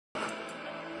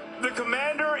the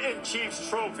Commander-in-Chief's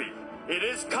trophy. It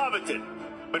is coveted,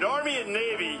 but Army and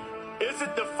Navy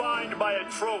isn't defined by a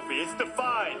trophy. It's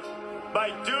defined by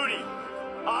duty,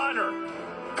 honor,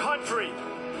 country,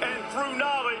 and through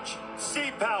knowledge,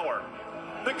 sea power.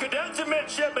 The cadets and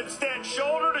midshipmen stand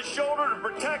shoulder to shoulder to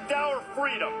protect our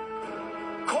freedom.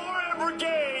 Corps and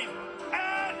brigade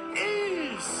at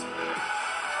ease.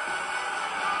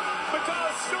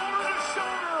 Because shoulder to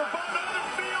shoulder upon other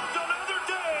fields on other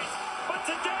days, but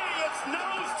today it's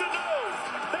nose to nose.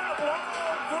 That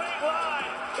long, great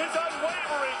line is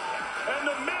unwavering, and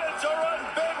the mids are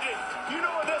unbending. You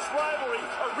know, in this rivalry,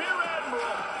 a rear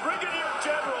admiral, brigadier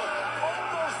general,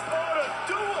 almost fought a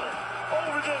duel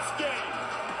over this game.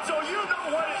 So you know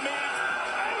what it means.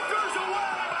 Anchors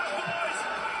away, my boys,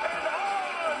 and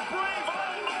on, brave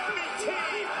old Army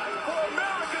team, for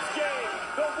America's game,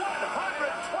 the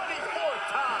 124th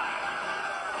time.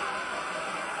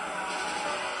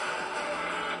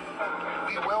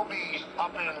 We will be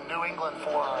up in New England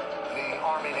for the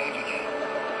Army-Navy game.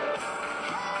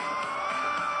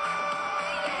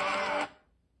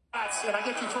 And I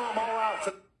get to throw them all out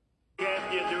to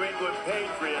champion New England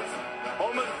Patriots,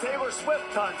 home of the Taylor Swift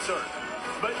concert,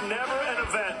 but never an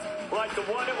event like the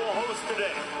one it will host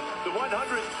today. The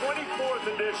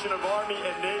 124th edition of Army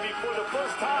and Navy for the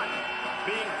first time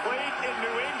being played in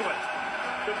New England,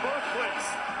 the birthplace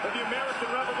of the American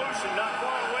Revolution, not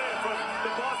far away from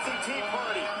the Boston Tea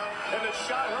Party and the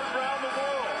shot heard around the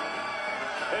world,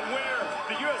 and where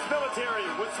the U.S. military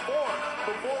was formed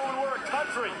before we were a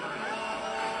country.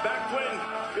 Back when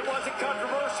it wasn't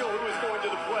controversial who was going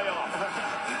to the playoffs.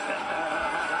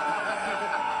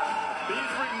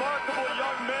 These remarkable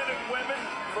young men and women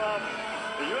from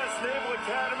the U.S. Naval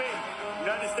Academy,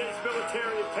 United States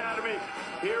Military Academy,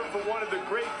 here for one of the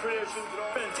great traditions.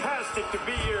 Fantastic to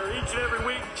be here each and every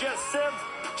week. Jess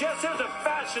has a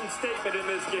fashion statement in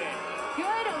this game.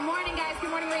 Good morning, guys.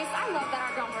 Good morning, Race. I love that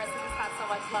our girl Marissa has got so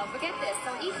much love. But get this. So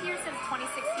each year since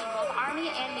 2016, both Army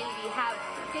and Navy have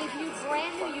debuted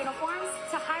brand new uniforms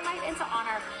to highlight and to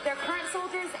honor their current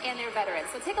soldiers and their veterans.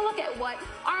 So take a look at what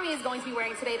Army is going to be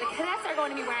wearing today. The cadets are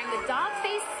going to be wearing the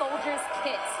Dog-Faced Soldiers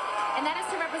kits. And that is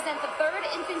to represent the 3rd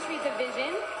Infantry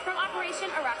Division from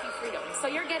Operation Iraqi Freedom. So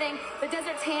you're getting the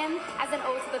Desert Tan as an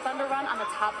ode to the Thunder Run on the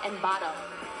top and bottom.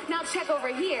 Now check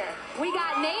over here. We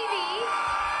got Navy.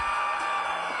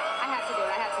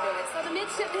 I had to do it. So the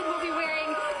midshipmen will be wearing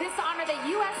this to honor the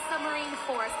U.S. Submarine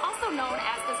Force, also known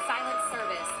as the Silent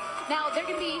Service. Now, they're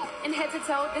going to be in head to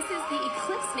toe. This is the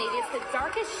Eclipse Navy. It's the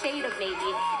darkest shade of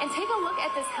Navy. And take a look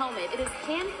at this helmet. It is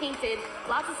hand-painted.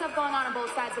 Lots of stuff going on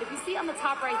both sides. But if you see on the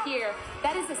top right here,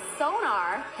 that is a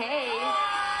sonar. Hey.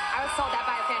 I was told that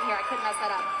by a fan here. I couldn't mess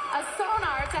that up. A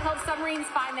sonar to help submarines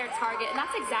find their target. And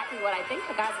that's exactly what I think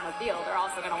the guys in the field are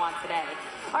also going to want today.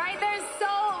 All right, there's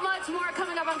so much more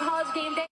coming up on College Game Day.